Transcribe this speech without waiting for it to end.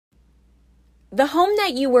The home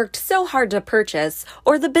that you worked so hard to purchase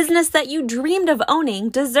or the business that you dreamed of owning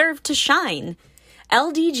deserve to shine.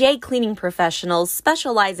 LDJ Cleaning Professionals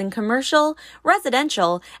specialize in commercial,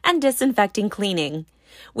 residential, and disinfecting cleaning.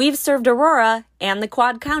 We've served Aurora and the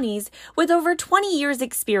Quad Counties with over 20 years'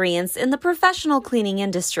 experience in the professional cleaning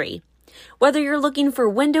industry. Whether you're looking for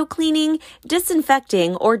window cleaning,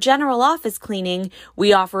 disinfecting, or general office cleaning,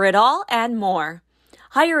 we offer it all and more.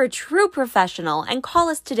 Hire a true professional and call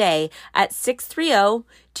us today at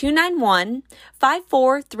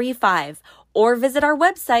 630-291-5435 or visit our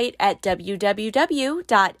website at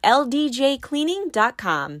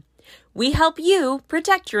www.ldjcleaning.com. We help you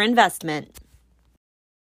protect your investment.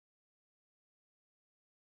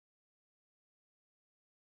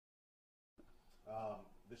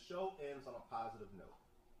 The show ends on a positive note.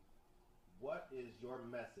 What is your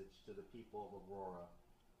message to the people of Aurora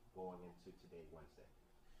going into today, Wednesday?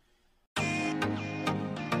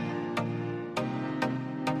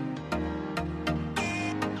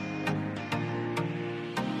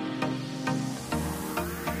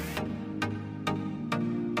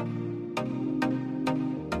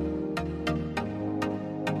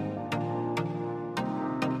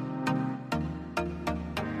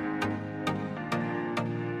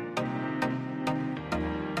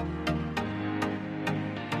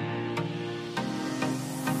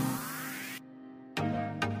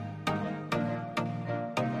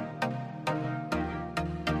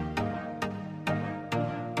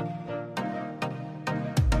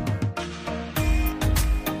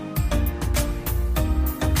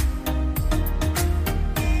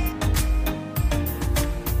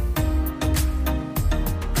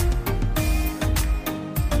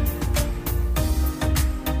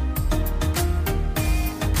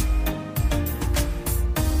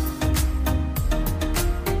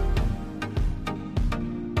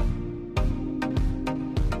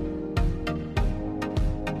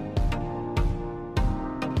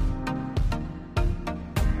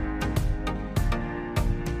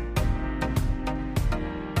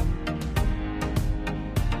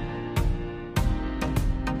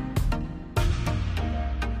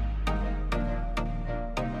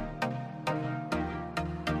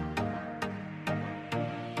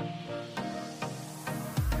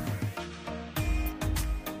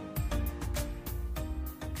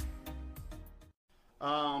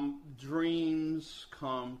 Dreams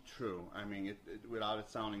come true. I mean, without it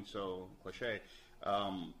sounding so cliche,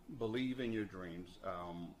 believe in your dreams.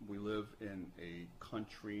 We live in a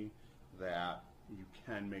country that you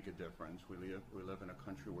can make a difference. We live in a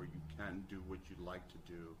country where you can do what you'd like to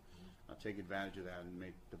do. Take advantage of that and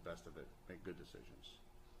make the best of it. Make good decisions.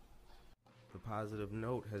 The positive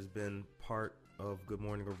note has been part of Good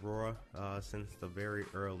Morning Aurora since the very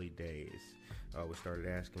early days. We started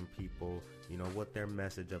asking people, what their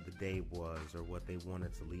message of the day was or what they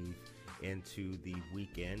wanted to leave into the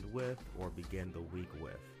weekend with or begin the week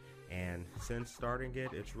with. And since starting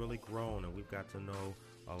it, it's really grown, and we've got to know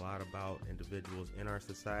a lot about individuals in our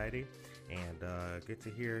society and get to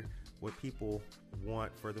hear what people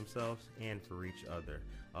want for themselves and for each other.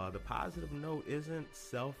 The positive note isn't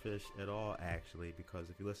selfish at all, actually, because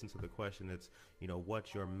if you listen to the question, it's,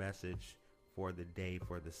 what's your message for the day,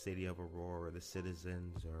 for the city of Aurora, the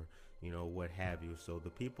citizens, or, what have you. So the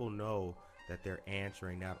people know that they're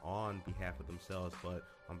answering not on behalf of themselves, but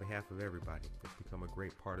on behalf of everybody. It's become a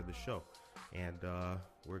great part of the show. And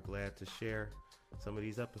we're glad to share some of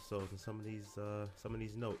these episodes and some of these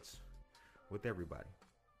notes with everybody.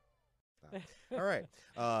 All right.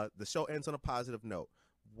 The show ends on a positive note.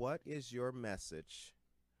 What is your message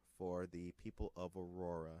for the people of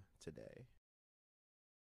Aurora today?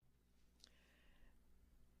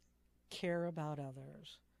 Care about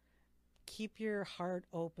others. Keep your heart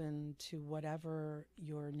open to whatever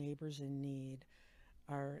your neighbors in need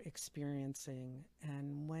are experiencing.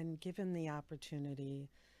 And when given the opportunity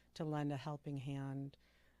to lend a helping hand,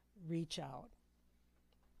 reach out.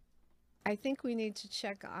 I think we need to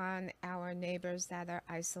check on our neighbors that are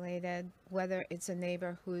isolated, whether it's a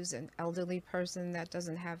neighbor who's an elderly person that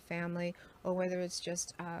doesn't have family, or whether it's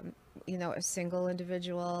just, a single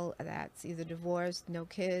individual that's either divorced, no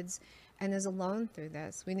kids, and is alone through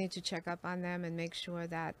this. We need to check up on them and make sure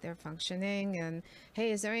that they're functioning. And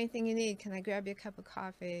hey, is there anything you need? Can I grab you a cup of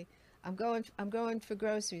coffee? I'm going for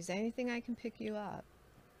groceries. Anything I can pick you up?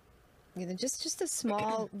 Just a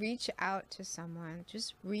small reach out to someone.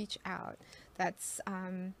 Just reach out. That's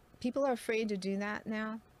people are afraid to do that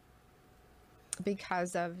now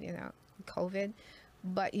because of COVID,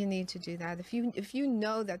 but you need to do that. If you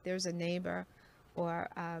know that there's a neighbor or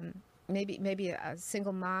maybe a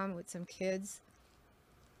single mom with some kids,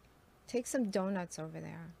 take some donuts over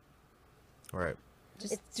there. Right.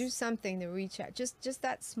 Just do something to reach out. Just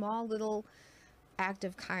that small little act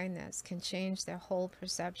of kindness can change their whole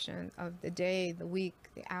perception of the day, the week,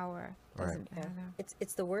 the hour. Doesn't matter.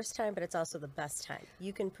 It's the worst time, but it's also the best time.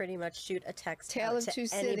 You can pretty much shoot a text Tale out of to Two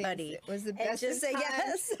anybody. Cities. It was the and best just of say times.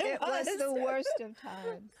 yes. It was the worst of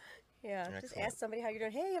times. Yeah, just Excellent. ask somebody how you're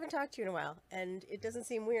doing. Hey, I haven't talked to you in a while. And it doesn't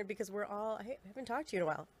seem weird because we're all, hey, I haven't talked to you in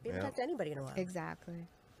a while. We haven't Yeah. talked to anybody in a while. Exactly.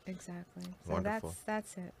 Exactly. So Wonderful.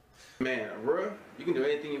 that's it. Man, Aurora, you can do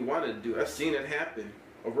anything you want to do. I've seen it happen.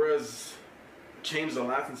 Aurora's changed a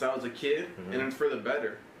lot since I was a kid, and it's for the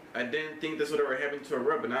better. I didn't think this would ever happen to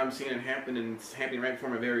Aurora, but now I'm seeing it happen, and it's happening right before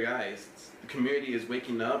my very eyes. The community is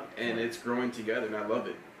waking up, and it's growing together, and I love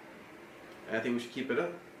it. And I think we should keep it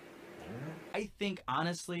up. I think,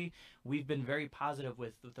 honestly, we've been very positive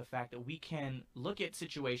with the fact that we can look at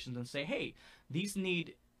situations and say, hey, these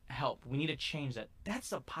need help. We need to change that.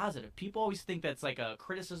 That's a positive. People always think that's like a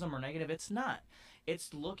criticism or negative. It's not.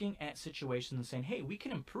 It's looking at situations and saying, hey, we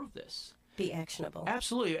can improve this. Be actionable.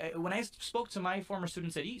 Absolutely. When I spoke to my former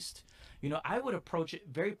students at East, I would approach it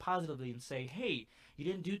very positively and say, hey, you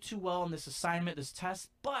didn't do too well on this assignment, this test,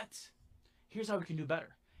 but here's how we can do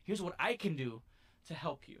better. Here's what I can do to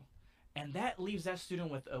help you. And that leaves that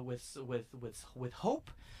student with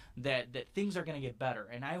hope that things are going to get better.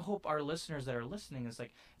 And I hope our listeners that are listening is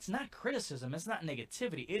like, it's not criticism, it's not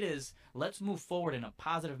negativity. It is, let's move forward in a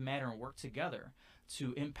positive manner and work together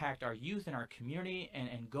to impact our youth and our community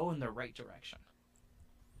and go in the right direction.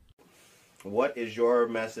 What is your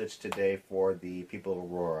message today for the people of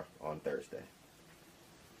Aurora on Thursday?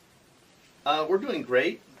 We're doing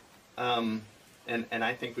great, and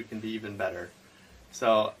I think we can be even better.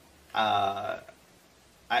 So I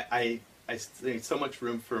see so much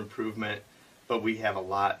room for improvement, but we have a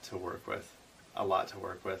lot to work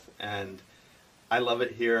with, and I love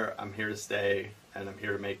it here. I'm here to stay, and I'm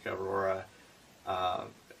here to make Aurora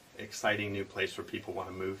exciting new place where people want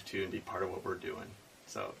to move to and be part of what we're doing.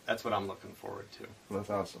 So that's what I'm looking forward to. That's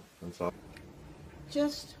awesome. That's awesome.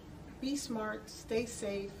 Just be smart, stay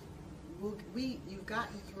safe. You've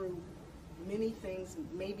gotten through many things.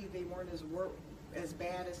 Maybe they weren't as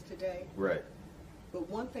bad as today. Right. But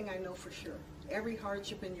one thing I know for sure, every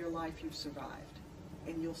hardship in your life you've survived,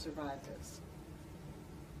 and you'll survive this.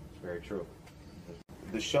 It's very true.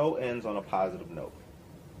 The show ends on a positive note.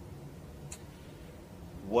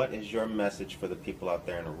 What is your message for the people out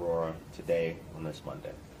there in Aurora today on this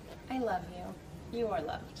Monday? I love you. You are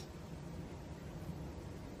loved.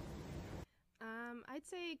 I'd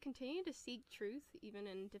say continue to seek truth even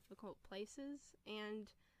in difficult places, and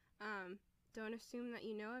don't assume that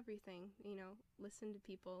you know everything. Listen to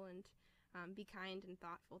people and be kind and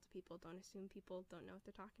thoughtful to people. Don't assume people don't know what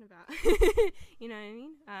they're talking about. You know what I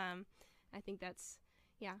mean? I think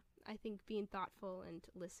I think being thoughtful and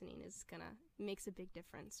listening makes a big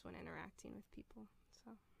difference when interacting with people.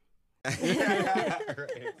 So. Right,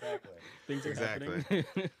 exactly. Things are exactly.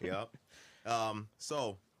 happening. Yep.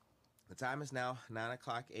 So the time is now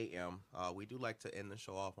 9:00 a.m. We do like to end the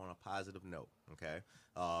show off on a positive note. Okay.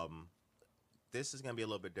 This is going to be a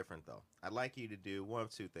little bit different, though. I'd like you to do one of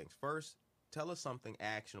two things. First, tell us something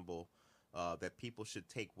actionable that people should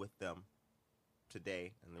take with them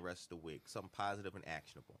today and the rest of the week. Something positive and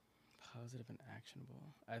actionable. Positive and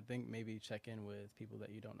actionable. I think maybe check in with people that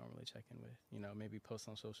you don't normally check in with. Maybe post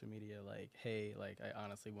on social media like, hey, like I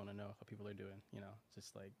honestly want to know how people are doing.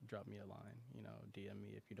 Just like drop me a line. DM me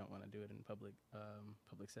if you don't want to do it in public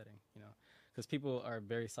setting. Because people are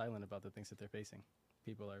very silent about the things that they're facing.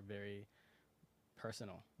 People are very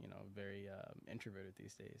personal, very introverted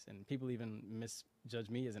these days. And people even misjudge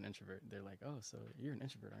me as an introvert. They're like, oh, so you're an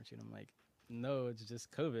introvert, aren't you? And I'm like, no, it's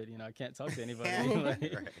just COVID. I can't talk to anybody. Like,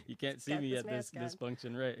 Right. You can't see me at this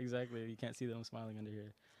function. Right, exactly. You can't see that I'm smiling under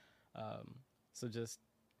here. So just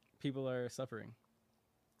people are suffering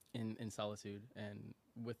in solitude, and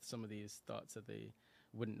with some of these thoughts that they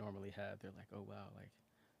wouldn't normally have. They're like, oh, wow, like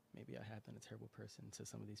maybe I have been a terrible person to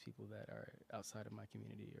some of these people that are outside of my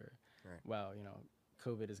community, or right. Wow,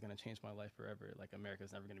 COVID is going to change my life forever. Like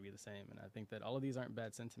America's never going to be the same. And I think that all of these aren't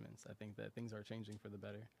bad sentiments. I think that things are changing for the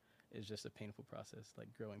better. It's just a painful process, like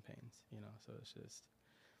growing pains, so it's just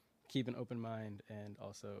keep an open mind and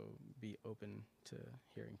also be open to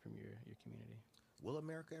hearing from your community. Will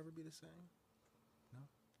America ever be the same?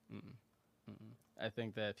 No? I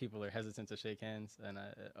think that people are hesitant to shake hands, and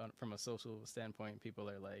from a social standpoint, people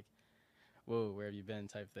are like, whoa, where have you been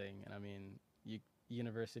type thing. And I mean,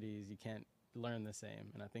 universities, you can't learn the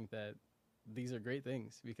same. And I think that these are great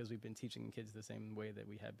things because we've been teaching kids the same way that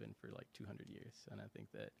we have been for like 200 years. And I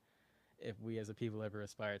think that if we as a people ever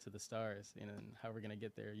aspire to the stars, you know, and how we're going to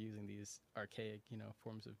get there using these archaic, you know,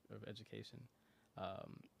 forms of education.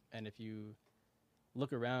 And if you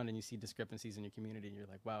look around and you see discrepancies in your community, and you're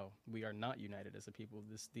like, wow, we are not united as a people.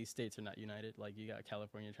 These states are not united. Like, you got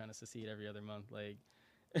California trying to secede every other month. Like,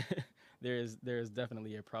 there is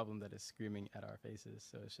definitely a problem that is screaming at our faces.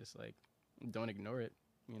 So it's just like, don't ignore it.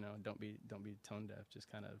 You know, don't be tone deaf. Just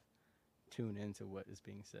kind of tune into what is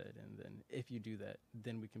being said, and then if you do that,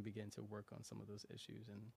 then we can begin to work on some of those issues.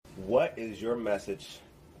 And what is your message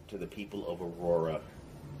to the people of Aurora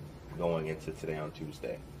going into today on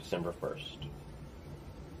Tuesday, December 1st?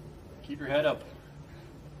 Keep your head up.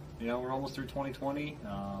 You know, we're almost through 2020. You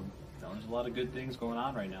know, there's a lot of good things going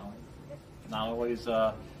on right now. Not always,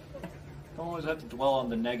 don't always have to dwell on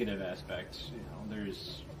the negative aspects. You know,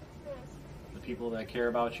 there's the people that care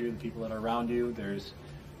about you, the people that are around you. There's,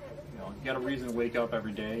 you know, you got a reason to wake up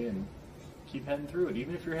every day and keep heading through it.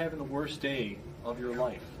 Even if you're having the worst day of your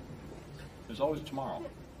life, there's always tomorrow.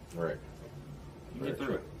 Right. You can get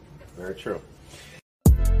through it. Very true.